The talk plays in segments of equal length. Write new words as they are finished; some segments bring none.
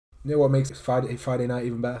You know what makes Friday night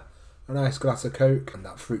even better? A nice glass of Coke and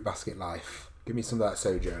that fruit basket life. Give me some of that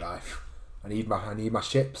Sojo life. I need my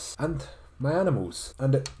ships and my animals.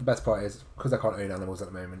 And the best part is, because I can't own animals at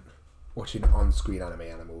the moment, watching on-screen anime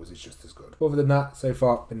animals is just as good. Other than that, so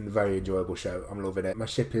far, been a very enjoyable show. I'm loving it. My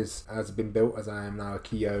ship has been built, as I am now a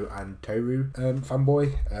Kyo and Toru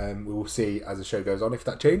fanboy. We will see as the show goes on. If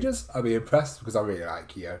that changes, I'll be impressed, because I really like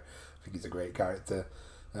Kyo. I think he's a great character.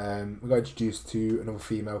 We got introduced to another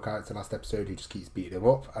female character last episode who just keeps beating him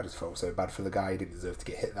up. I just felt so bad for the guy. He didn't deserve to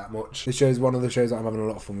get hit that much. This show is one of the shows that I'm having a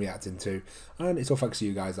lot of fun reacting to, and it's all thanks to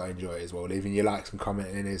you guys that I enjoy it as well. Leaving your likes and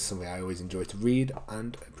commenting is something I always enjoy to read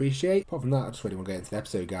and appreciate. Apart from that, I just really want to get into the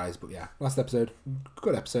episode, guys. But yeah, last episode,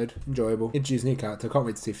 good episode, enjoyable. Introduce a new character. Can't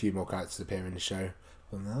wait to see a few more characters appear in the show.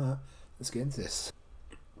 Other than that, let's get into this.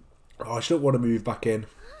 Oh, I shouldn't want to move back in.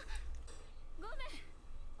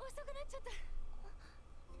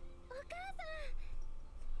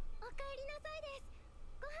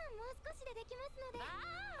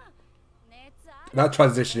 That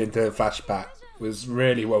transition into a flashback was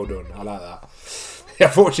really well done. I like that. I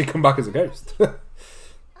thought she'd come back as a ghost.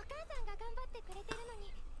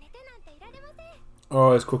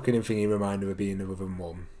 Oh, his cooking and thingy remind her of being with her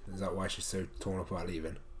mum. Is that why she's so torn up about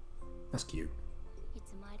leaving? That's cute.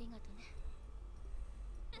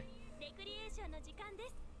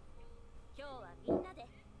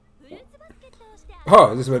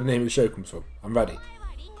 Oh, this is where the name of the show comes from. I'm ready.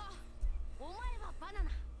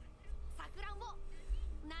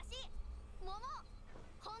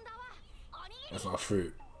 That's not a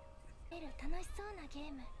fruit.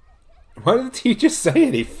 Why did the teacher say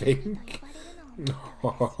anything?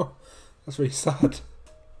 Oh, that's really sad.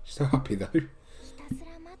 She's so happy though.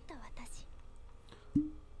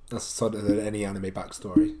 That's sort of any anime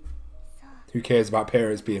backstory. Who cares about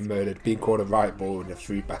parents being murdered? Being called a right ball in a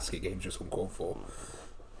fruit basket game just uncalled for.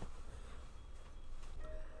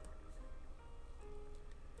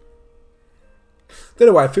 Don't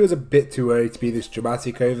know why, it feels a bit too early to be this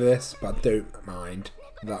dramatic over this, but I don't mind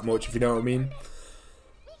that much, if you know what I mean.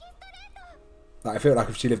 Like, I feel like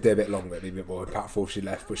if she lived there a bit longer, it'd be a bit more impactful if she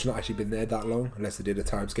left, but she's not actually been there that long, unless they did a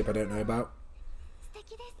time skip I don't know about.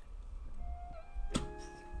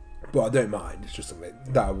 But I don't mind, it's just something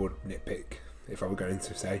that I would nitpick if I were going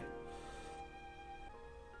to say.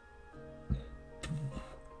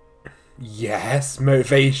 Yes,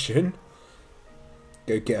 motivation.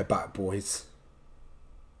 Go get her back, boys.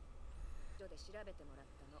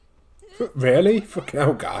 Really? Fucking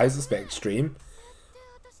hell, guys, that's a bit extreme.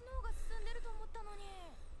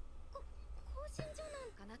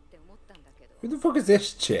 Who the fuck is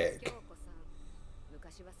this chick?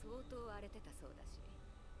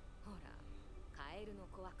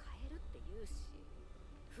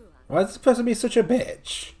 Why is this person be such a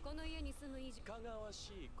bitch?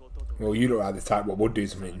 Well, you look like the type what would do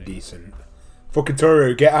something decent. Fucking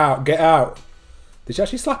Toru, get out, get out. Did she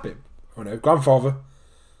actually slap him? Oh no, grandfather.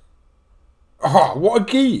 Oh, what a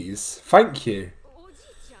geese! Thank you.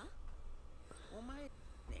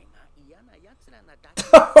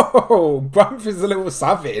 Oh, Bramford's a little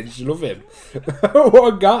savage. Love him.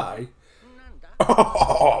 What a guy.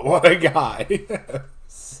 Oh, what a guy.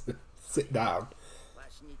 Sit down.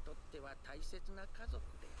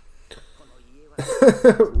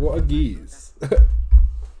 What a geese.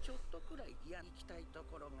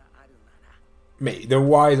 Mate, the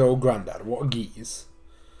wise old granddad. What a geese.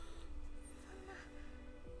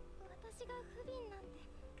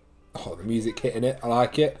 Oh, the music hitting it. I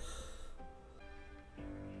like it.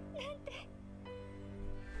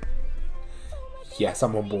 Yes,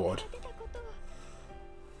 I'm on board.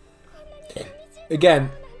 Again,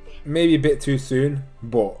 maybe a bit too soon,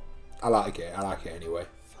 but I like it. I like it anyway.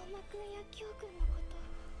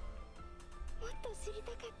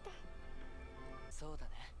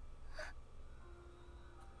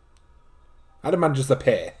 How'd a man just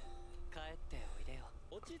appear?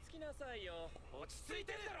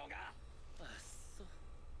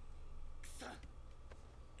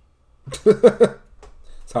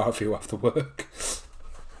 That's how I feel after work.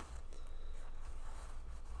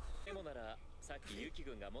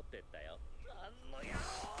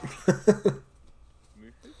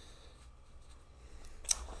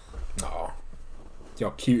 Oh,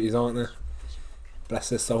 your cuties, aren't they? Bless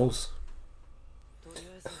their souls.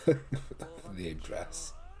 The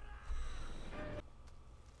address.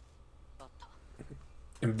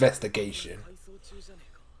 Investigation.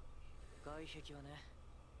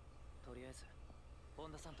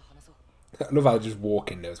 I love how I just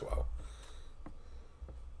walk in there as well.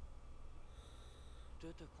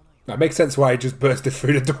 That makes sense why I just bursted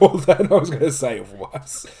through the door then. I was going to say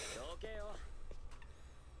otherwise.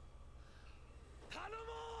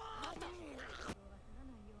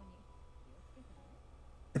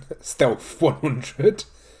 Stealth 100.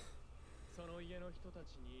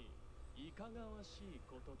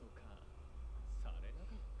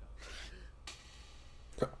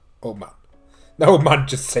 Oh man. That old man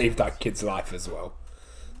just saved that kid's life as well.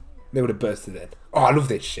 They would have bursted in. Oh, I love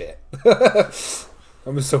this shit.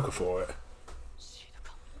 I'm a sucker for it.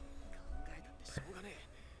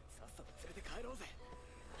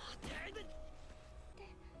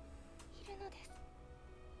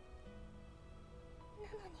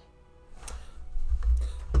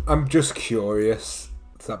 I'm just curious.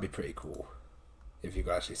 So that'd be pretty cool if you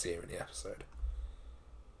could actually see him in the episode.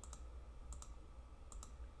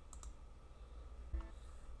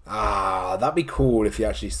 Ah, that'd be cool if you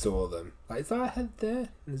actually saw them. Like, is that a head there?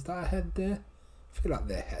 Is that a head there? I feel like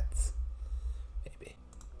they're heads. Maybe.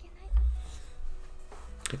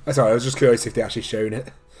 Sorry, I was just curious if they actually shown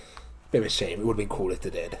it. Bit of a shame. It would have been cool if they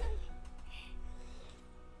did.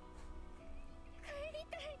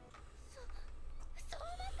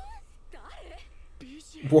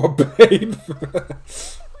 What, babe?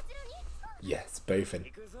 Yes, both in.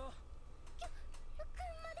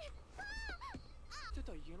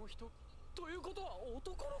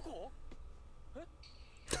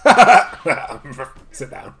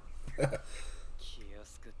 Sit down.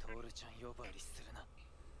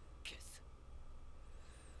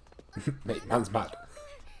 Mate, man's mad.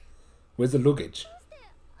 Where's the luggage?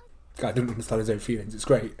 Guy doesn't understand his own feelings. It's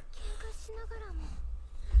great.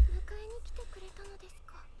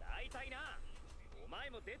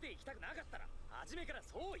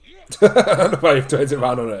 I don't know why you've turned it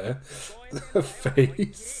around on her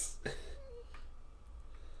face.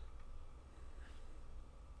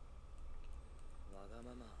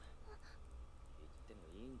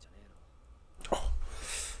 Oh,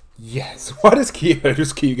 yes. Why does Kyo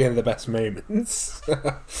just keep getting the best moments?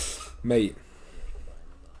 Mate.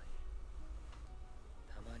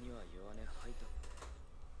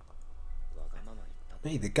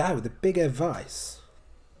 Mate, the guy with the big advice.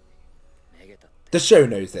 The show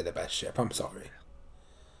knows they're the best ship, I'm sorry.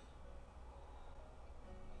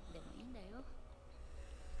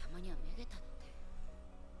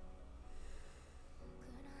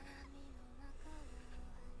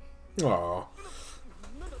 Aww.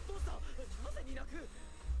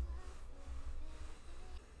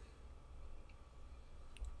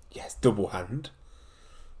 Yes, double hand.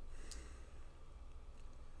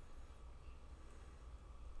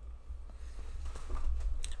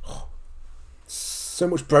 So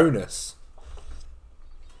much bonus.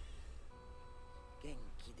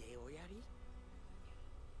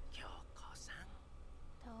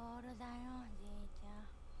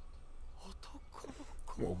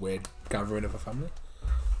 What a weird gathering of a family.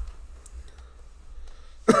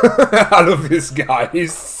 I love this guy.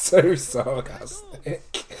 He's so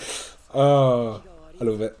sarcastic. Oh, I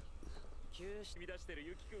love it.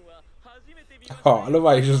 Oh, I love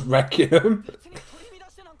how he's just wrecking him.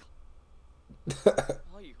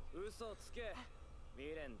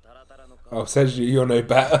 Oh, says you're no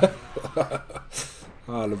better. Oh,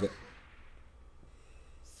 I love it.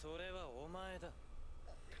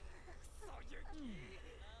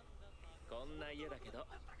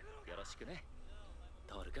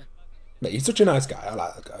 Mate, he's such a nice guy. I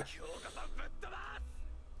like that guy.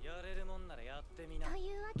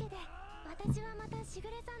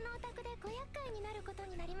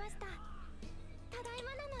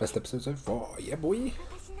 Best episode so far, yeah, boy.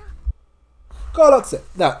 God, that's it.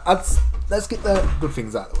 Now, let's get the good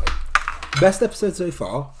things out of the way. Best episode so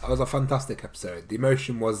far. That was a fantastic episode. The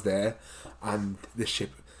emotion was there, and the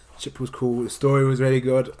ship was cool. The story was really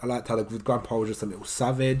good. I liked how the grandpa was just a little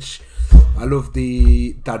savage. I love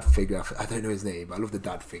the dad figure. I don't know his name, but I love the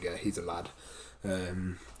dad figure. He's a lad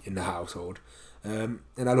in the household. And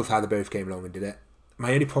I love how they both came along and did it.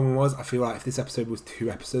 My only problem was, I feel like if this episode was 2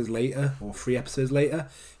 episodes later, or 3 episodes later,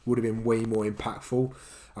 it would have been way more impactful.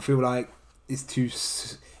 I feel like it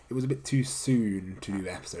was a bit too soon to do an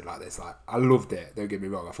episode like this. Like, I loved it, don't get me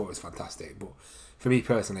wrong, I thought it was fantastic, but for me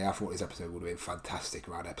personally, I thought this episode would have been fantastic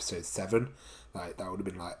around episode 7. Like, that would have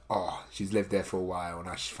been like, oh, she's lived there for a while and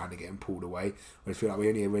now she's finally getting pulled away. But I feel like we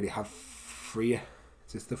only really have 3.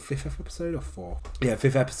 Is this the 5th episode or 4? Yeah,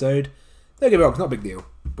 5th episode. Don't get me wrong, it's not a big deal,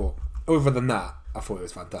 but other than that, I thought it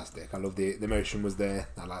was fantastic. I love the emotion was there.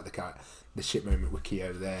 I like the ship moment with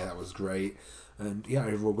Kyo there. That was great. And yeah,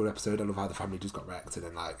 overall good episode. I love how the family just got wrecked and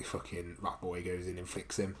then like fucking Rat Boy goes in and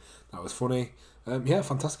flicks him. That was funny. Yeah,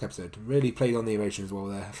 fantastic episode. Really played on the emotions well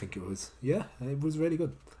there. I think it was really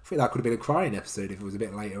good. I think that could have been a crying episode if it was a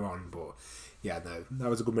bit later on, but yeah, no, that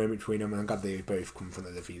was a good moment between them, and I'm glad they both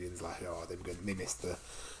confronted their feelings, like, oh, they missed the...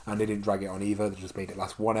 And they didn't drag it on either, they just made it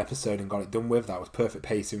last one episode and got it done with. That was perfect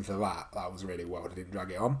pacing for that. That was really well, they didn't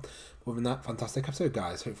drag it on. Other than that, fantastic episode,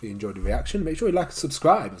 guys. Hopefully you enjoyed the reaction. Make sure you like and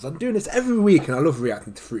subscribe, because I'm doing this every week, and I love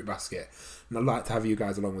reacting to Fruit Basket, and I'd like to have you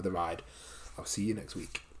guys along with the ride. I'll see you next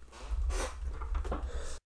week.